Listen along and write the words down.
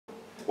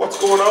What's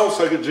going on,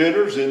 second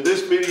geners? In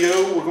this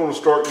video we're going to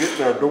start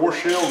getting our door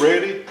shell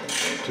ready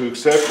to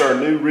accept our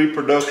new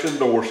reproduction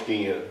door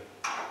skin.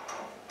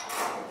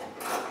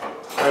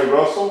 Hey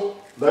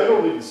Russell, they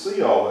don't need to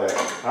see all that.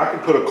 I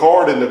can put a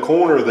card in the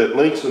corner that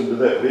links them to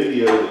that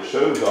video that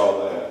shows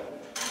all that.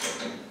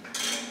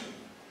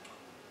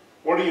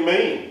 What do you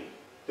mean?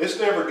 This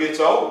never gets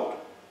old.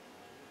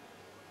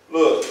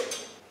 Look,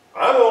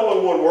 I'm the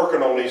only one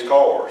working on these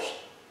cars.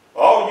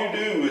 All you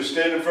do is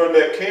stand in front of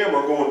that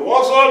camera going,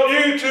 "What's up,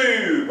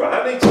 YouTube?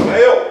 I need some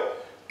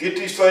help. Get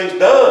these things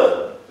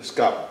done." This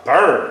got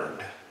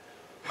burned.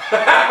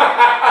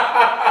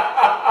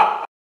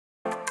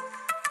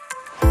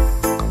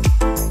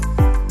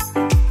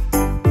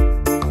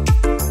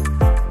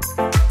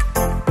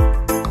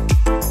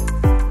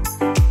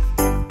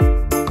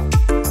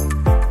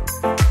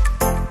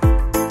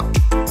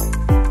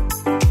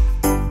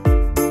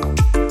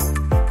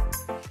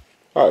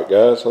 Alright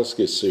guys, let's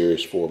get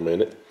serious for a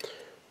minute.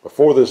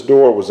 Before this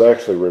door was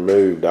actually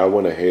removed, I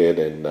went ahead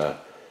and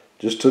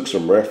just took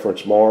some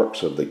reference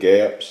marks of the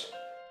gaps.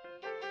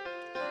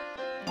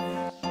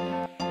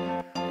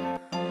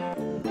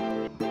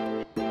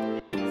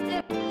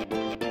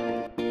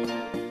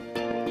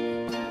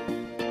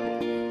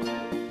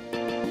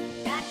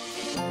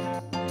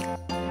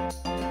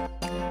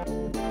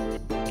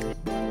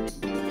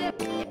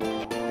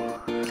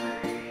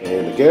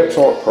 And the gaps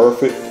aren't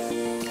perfect.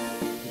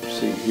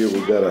 See here we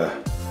got a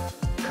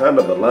kind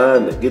of a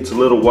line that gets a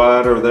little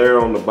wider there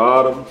on the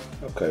bottom.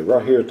 Okay,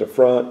 right here at the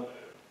front,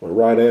 we're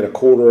right at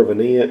 1/4 of an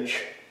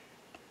inch.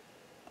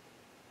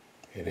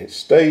 And it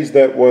stays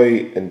that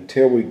way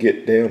until we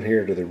get down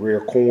here to the rear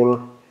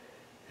corner,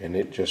 and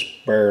it just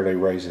barely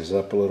raises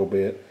up a little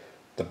bit.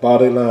 The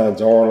body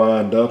lines are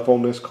lined up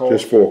on this car.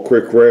 Just for a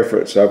quick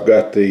reference, I've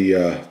got the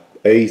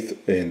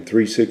 1/8 and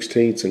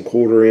 3/16 and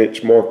 1/4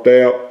 inch marked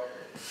out.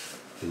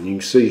 And you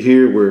can see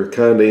here we're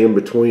kind of in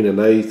between an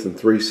 1/8 and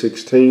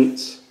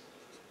 3/16.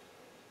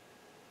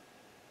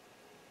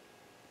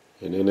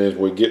 And then as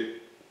we get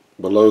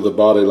below the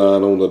body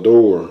line on the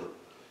door,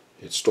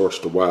 it starts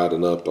to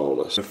widen up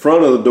on us. The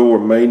front of the door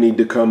may need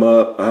to come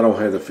up. I don't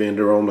have the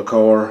fender on the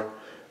car.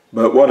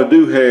 But what I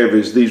do have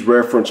is these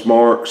reference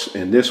marks,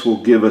 and this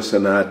will give us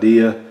an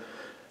idea.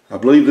 I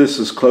believe this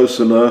is close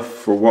enough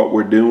for what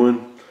we're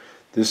doing.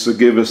 This will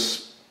give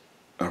us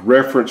a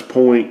reference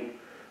point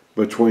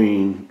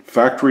between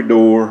factory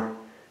door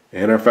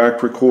and our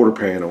factory quarter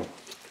panel,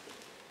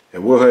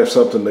 and we'll have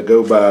something to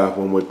go by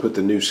when we put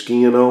the new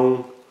skin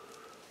on.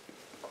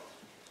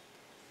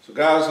 So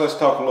guys, let's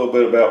talk a little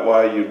bit about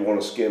why you'd want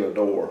to skin a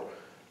door.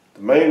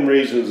 The main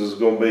reasons is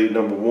going to be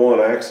number 1,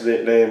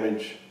 accident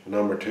damage,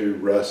 number 2,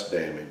 rust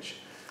damage.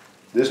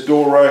 This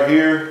door right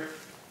here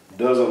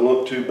doesn't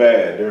look too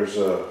bad. There's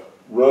a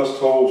rust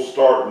hole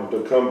starting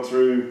to come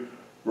through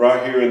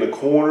right here in the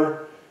corner.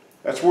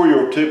 That's where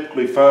you'll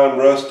typically find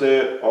rust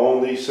at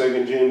on these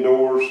second gen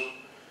doors.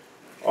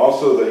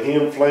 Also the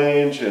hem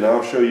flange, and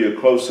I'll show you a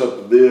close-up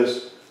of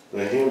this.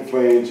 The hem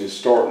flange is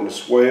starting to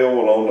swell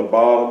along the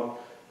bottom,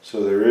 so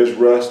there is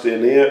rust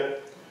in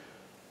it.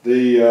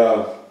 The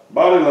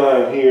body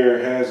line here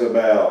has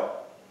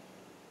about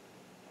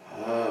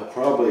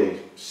probably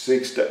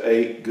 6 to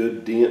 8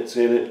 good dents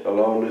in it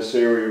along this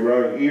area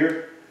right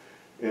here.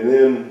 And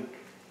then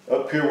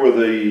up here where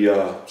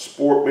the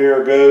sport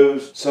mirror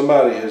goes,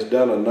 somebody has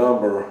done a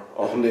number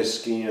on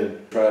this skin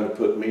trying to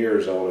put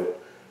mirrors on it,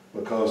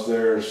 because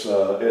there's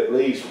at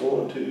least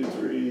 1, 2,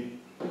 3,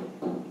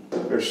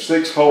 there's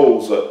 6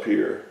 holes up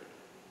here.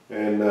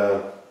 And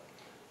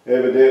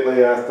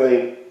evidently I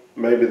think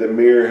maybe the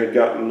mirror had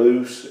gotten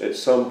loose at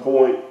some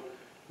point,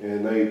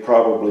 and they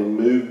probably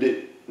moved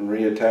it and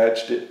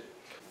reattached it.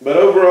 But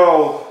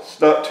overall,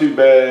 it's not too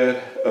bad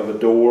of a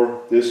door.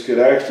 This could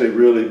actually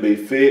really be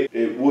fixed.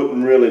 It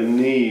wouldn't really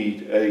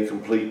need a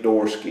complete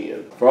door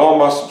skin. For all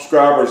my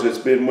subscribers that's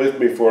been with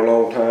me for a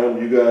long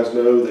time, you guys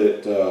know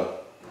that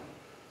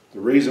the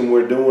reason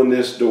we're doing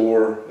this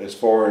door as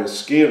far as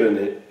skinning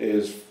it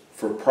is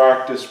for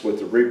practice with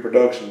the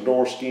reproduction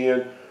door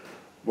skin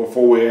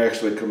before we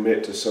actually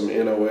commit to some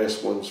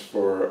NOS ones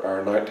for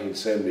our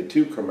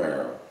 1972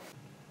 Camaro.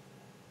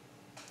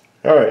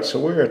 Alright, so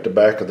we're at the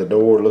back of the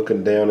door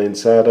looking down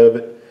inside of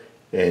it,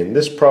 and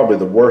this is probably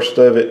the worst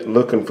of it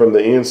looking from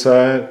the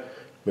inside,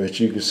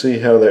 but you can see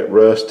how that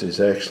rust is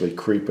actually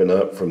creeping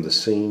up from the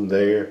seam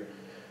there,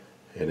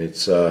 and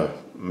it's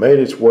made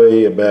its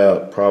way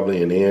about probably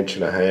 1.5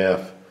 inches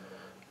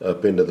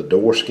up into the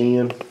door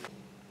skin.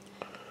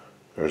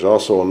 There's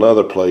also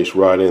another place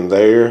right in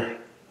there,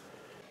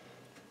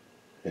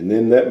 and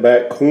then that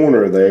back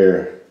corner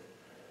there,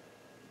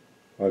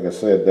 like I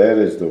said, that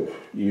is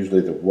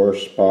usually the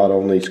worst spot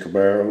on these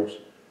Camaros.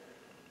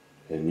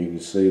 And you can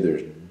see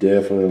there's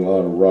definitely a lot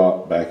of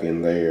rot back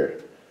in there.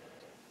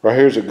 Right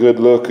here's a good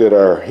look at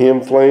our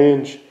hem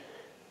flange.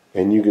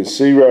 And you can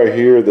see right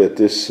here that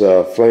this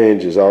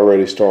flange has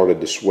already started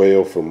to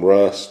swell from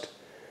rust.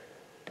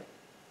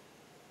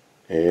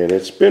 And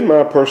it's been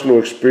my personal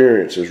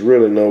experience, there's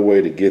really no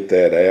way to get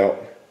that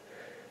out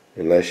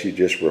unless you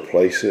just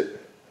replace it.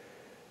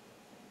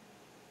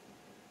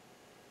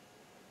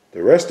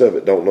 The rest of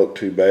it don't look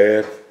too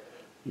bad.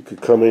 You could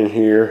come in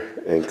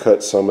here and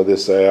cut some of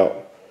this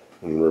out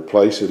and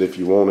replace it if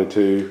you wanted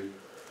to.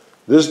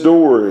 This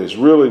door is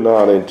really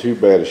not in too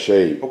bad a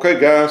shape. Okay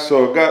guys,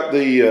 so I've got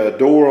the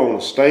door on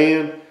a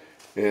stand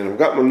and I've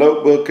got my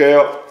notebook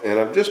out and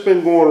I've just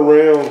been going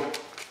around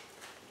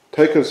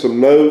taking some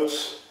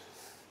notes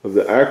of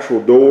the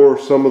actual door,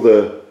 some of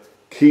the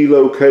key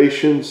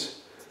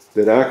locations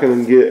that I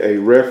can get a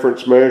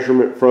reference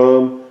measurement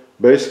from,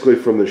 basically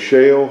from the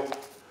shell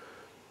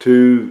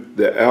to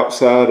the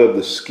outside of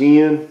the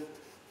skin.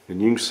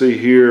 And you can see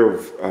here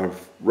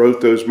I've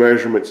wrote those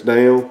measurements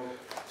down.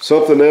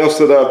 Something else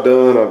that I've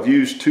done, I've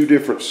used two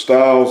different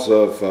styles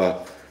of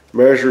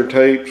measuring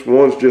tapes.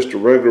 One's just a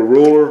regular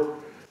ruler,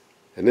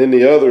 and then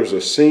the other is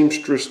a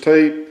seamstress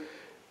tape.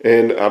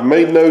 And I've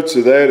made notes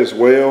of that as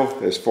well,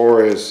 as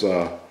far as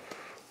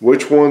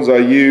which ones I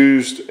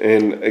used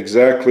and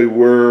exactly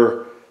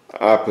where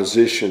I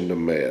positioned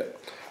them at.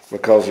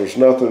 Because there's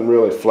nothing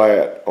really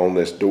flat on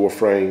this door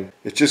frame.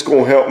 It's just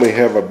going to help me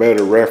have a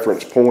better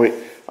reference point.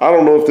 I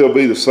don't know if they'll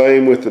be the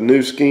same with the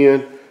new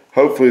skin.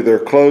 Hopefully they're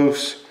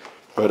close.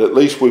 But at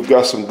least we've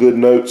got some good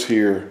notes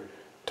here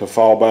to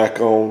fall back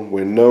on.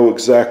 We know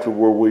exactly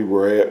where we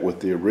were at with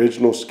the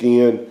original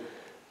skin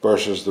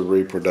versus the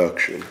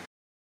reproduction.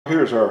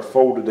 Here's our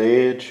folded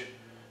edge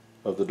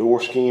of the door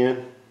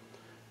skin.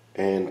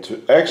 And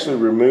to actually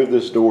remove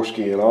this door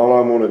skin, all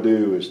I'm going to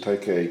do is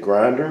take a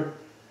grinder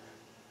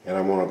and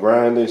I'm going to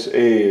grind this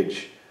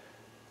edge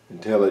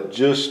until it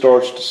just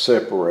starts to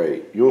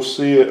separate. You'll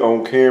see it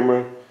on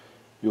camera.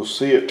 You'll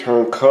see it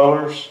turn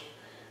colors.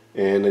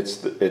 And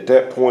it's at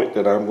that point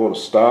that I'm going to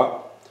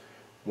stop.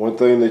 One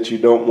thing that you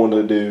don't want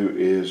to do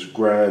is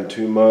grind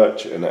too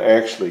much and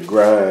actually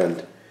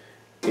grind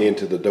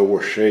into the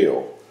door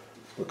shell,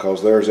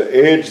 because there's an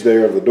edge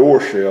there of the door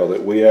shell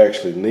that we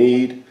actually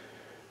need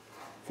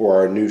for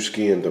our new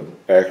skin to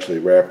actually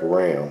wrap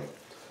around.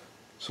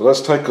 So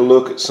let's take a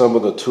look at some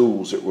of the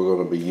tools that we're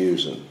going to be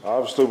using.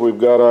 Obviously we've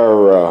got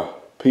our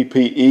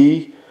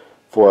PPE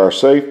for our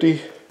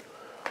safety.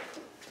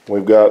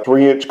 We've got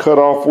 3-inch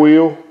cutoff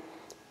wheel.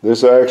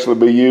 This will actually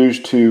be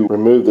used to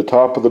remove the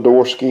top of the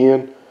door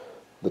skin.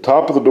 The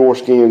top of the door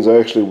skin is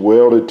actually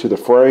welded to the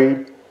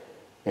frame,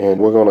 and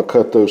we're going to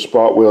cut those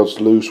spot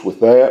welds loose with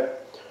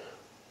that.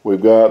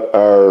 We've got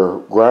our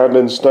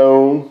grinding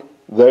stone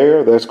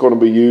there. That's going to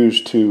be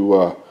used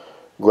to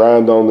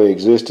grind on the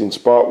existing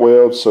spot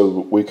welds so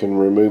that we can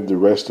remove the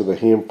rest of the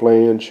hem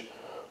flange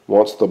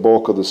once the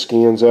bulk of the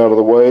skin's out of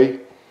the way.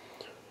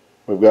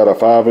 We've got a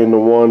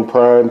 5-into-1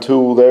 prying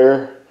tool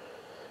there,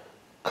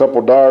 a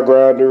couple die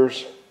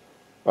grinders,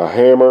 a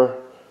hammer.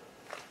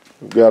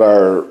 We've got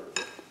our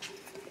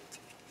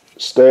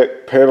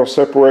stack panel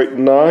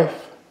separating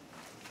knife,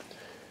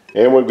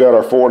 and we've got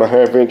our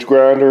 4.5-inch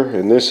grinder,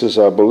 and this is,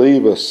 I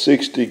believe, a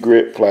 60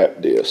 grit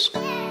flat disc.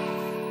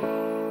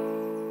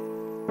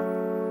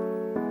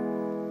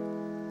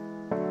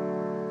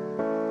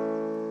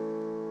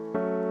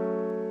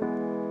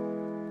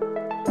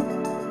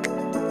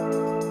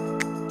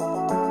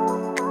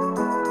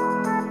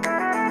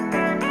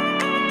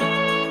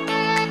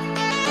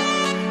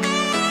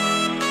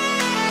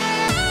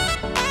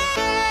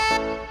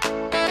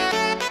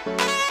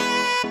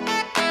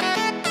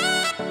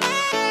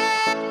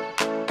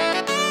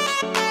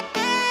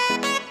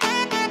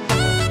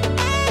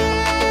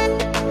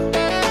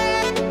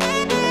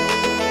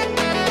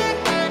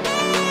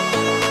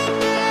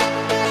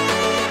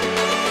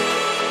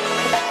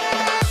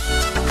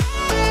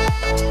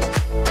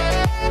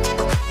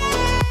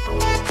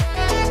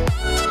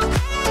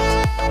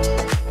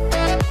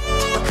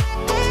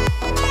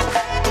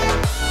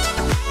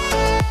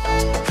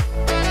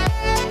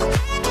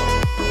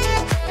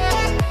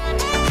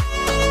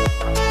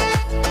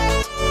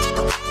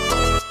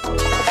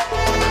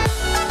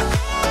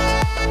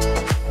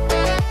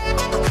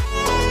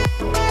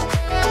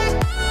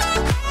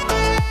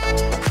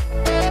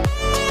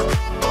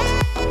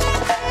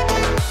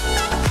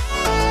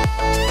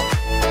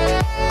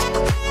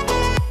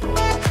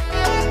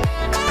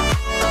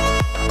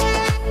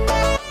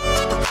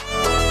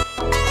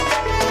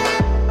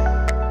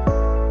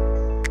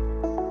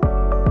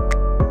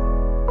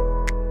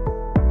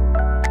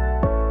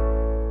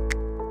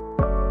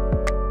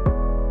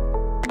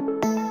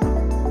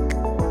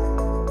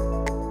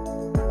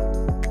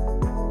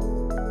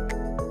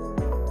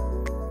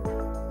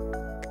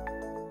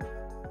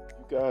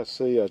 Guys,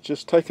 see, I was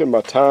just taking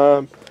my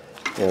time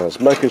and I was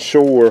making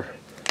sure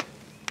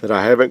that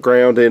I haven't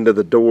ground into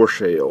the door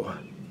shell,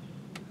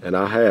 and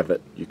I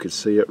haven't. You can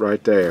see it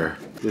right there.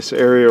 This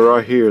area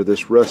right here,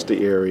 this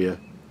rusty area,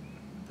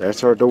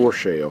 that's our door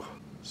shell.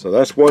 So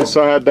that's one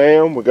side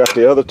down. We got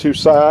the other two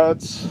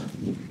sides,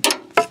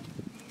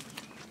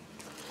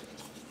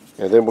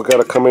 and then we got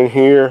to come in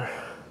here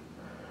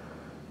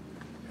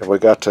and we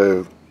got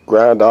to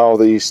grind all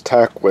these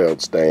tack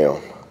welds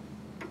down.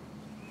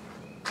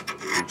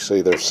 You can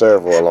see there's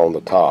several along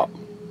the top.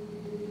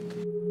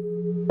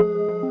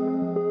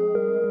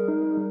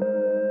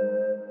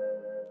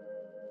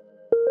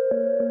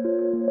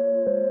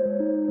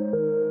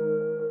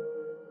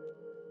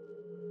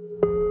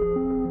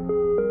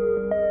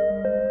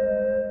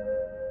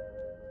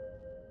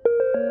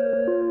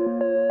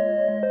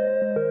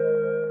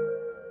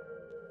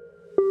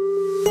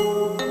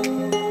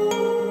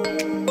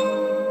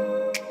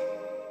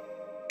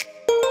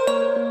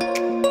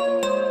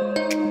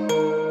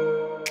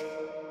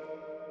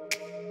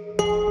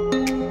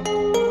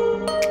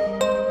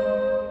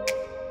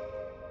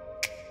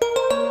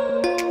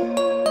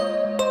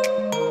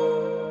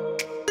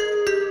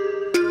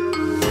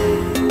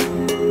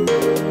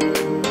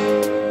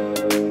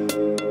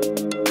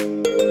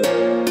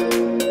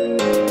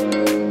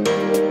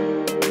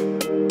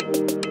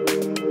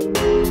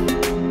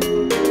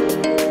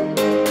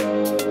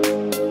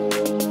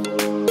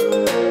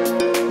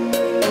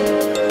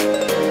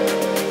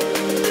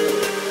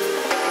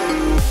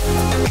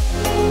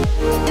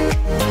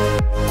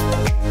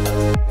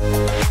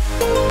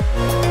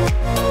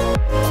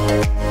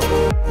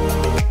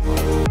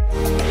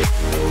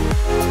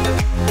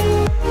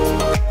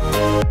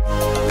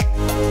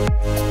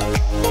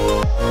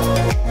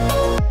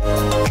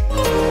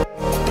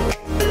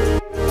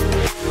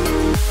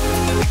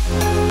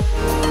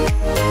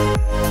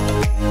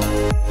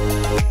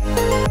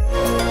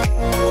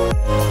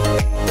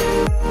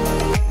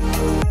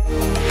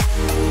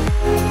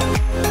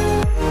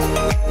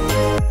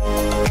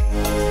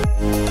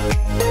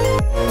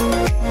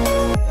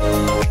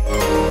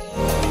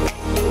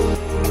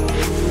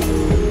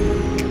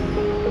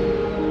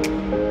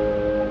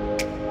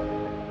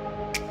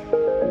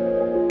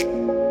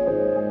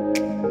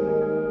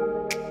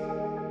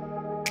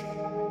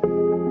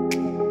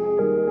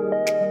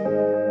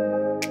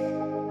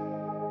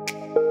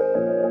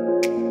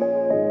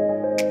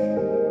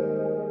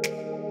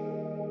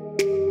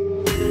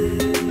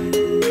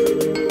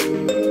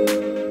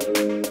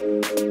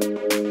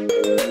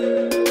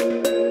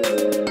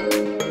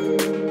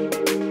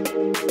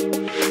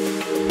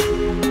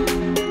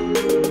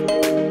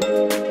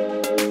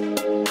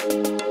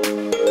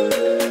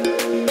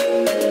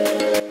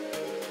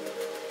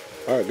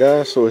 Alright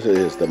guys, so it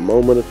is the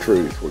moment of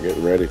truth. We're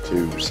getting ready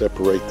to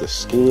separate the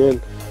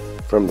skin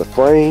from the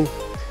frame.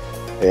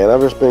 And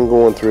I've just been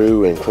going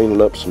through and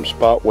cleaning up some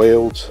spot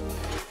welds.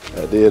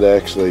 I did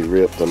actually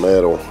rip the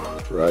metal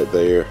right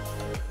there.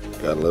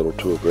 Got a little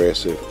too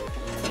aggressive.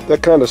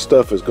 That kind of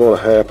stuff is going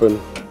to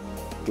happen.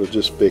 We'll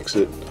just fix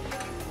it.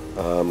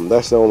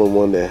 That's the only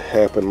one that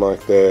happened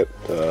like that.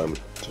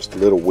 Just a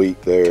little weak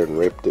there and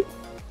ripped it.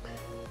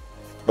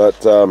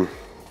 But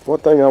one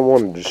thing I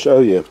wanted to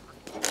show you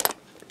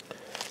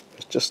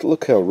is just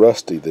look how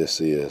rusty this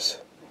is.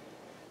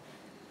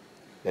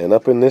 And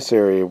up in this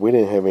area we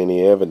didn't have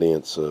any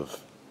evidence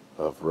of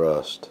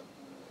rust.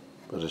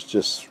 But it's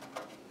just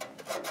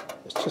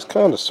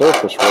kind of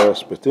surface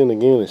rust, but then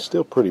again it's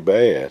still pretty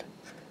bad.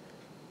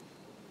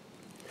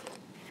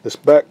 This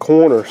back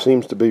corner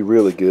seems to be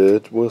really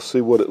good. We'll see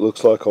what it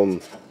looks like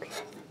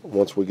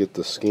once we get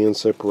the skin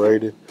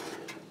separated.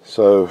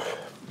 So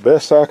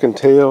best I can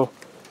tell,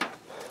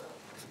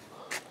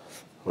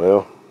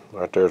 well,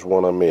 right there's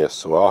one I missed,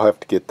 so I'll have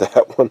to get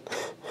that one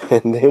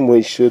and then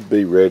we should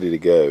be ready to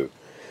go.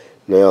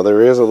 Now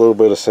there is a little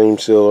bit of seam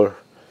sealer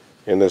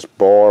in this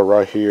bar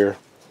right here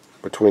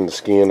between the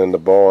skin and the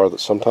bar, that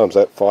sometimes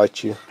that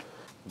fights you.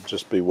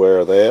 Just beware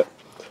of that.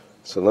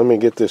 So let me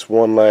get this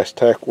one last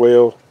tack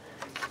weld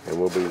and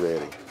we'll be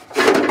ready.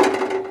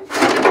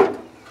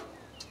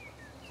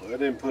 Well, I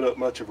didn't put up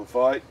much of a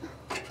fight.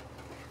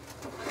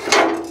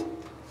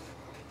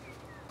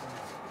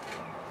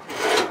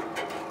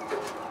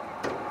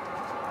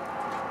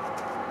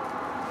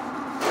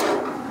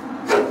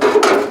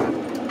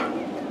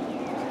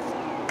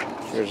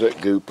 Here's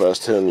that goop I was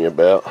telling you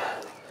about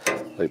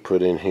they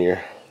put in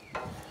here.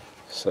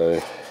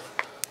 So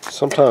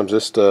sometimes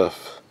this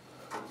stuff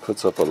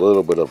puts up a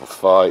little bit of a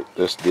fight.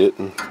 This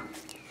didn't.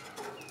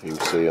 You can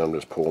see I'm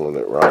just pulling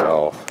it right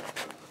off.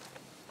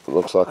 It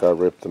looks like I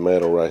ripped the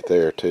metal right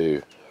there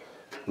too.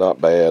 Not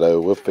bad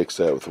though. We'll fix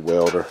that with the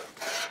welder.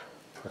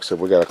 Like I said,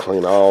 we got to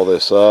clean all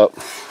this up.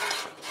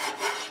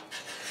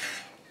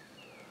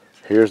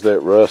 Here's that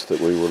rust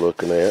that we were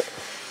looking at.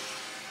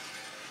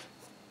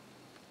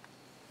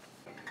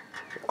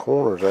 The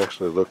corners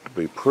actually look to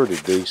be pretty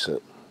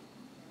decent.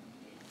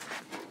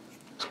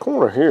 This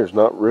corner here is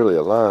not really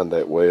aligned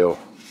that well.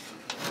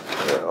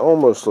 It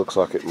almost looks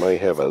like it may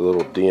have a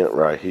little dent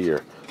right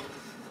here.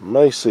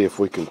 May see if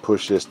we can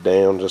push this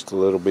down just a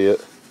little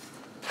bit.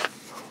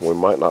 We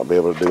might not be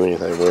able to do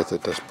anything with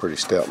it. That's pretty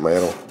stout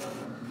metal.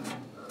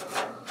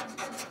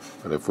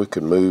 But if we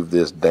could move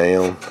this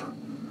down,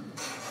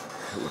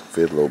 it would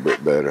fit a little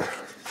bit better.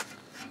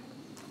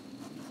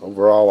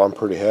 Overall, I'm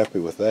pretty happy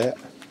with that.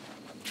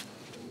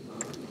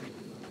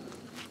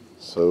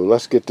 So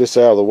let's get this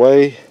out of the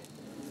way.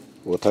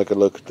 We'll take a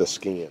look at the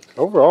skin.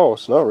 Overall,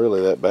 it's not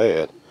really that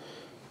bad.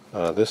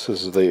 This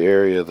is the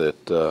area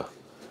that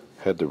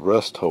had the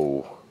rust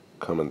hole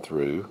coming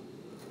through.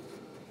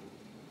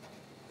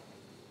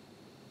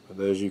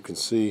 But as you can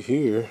see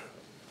here,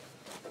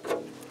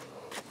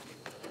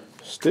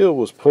 still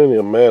was plenty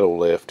of metal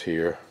left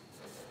here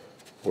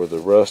where the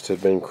rust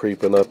had been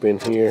creeping up in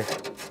here.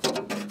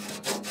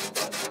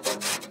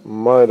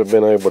 Might have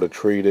been able to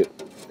treat it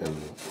and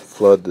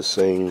flood the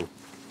seam.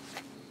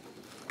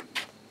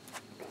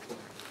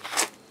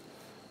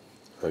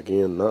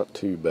 Again, not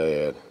too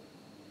bad.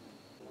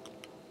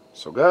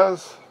 So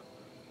guys,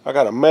 I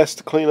got a mess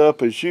to clean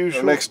up as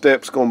usual. Next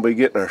step's going to be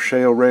getting our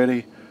shell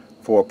ready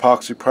for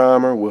epoxy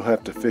primer. We'll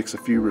have to fix a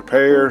few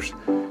repairs,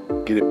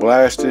 get it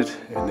blasted,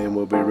 and then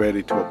we'll be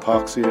ready to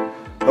epoxy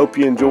it. Hope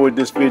you enjoyed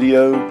this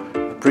video.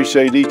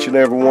 Appreciate each and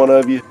every one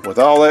of you. With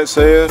all that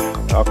said,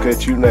 I'll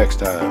catch you next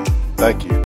time. Thank you.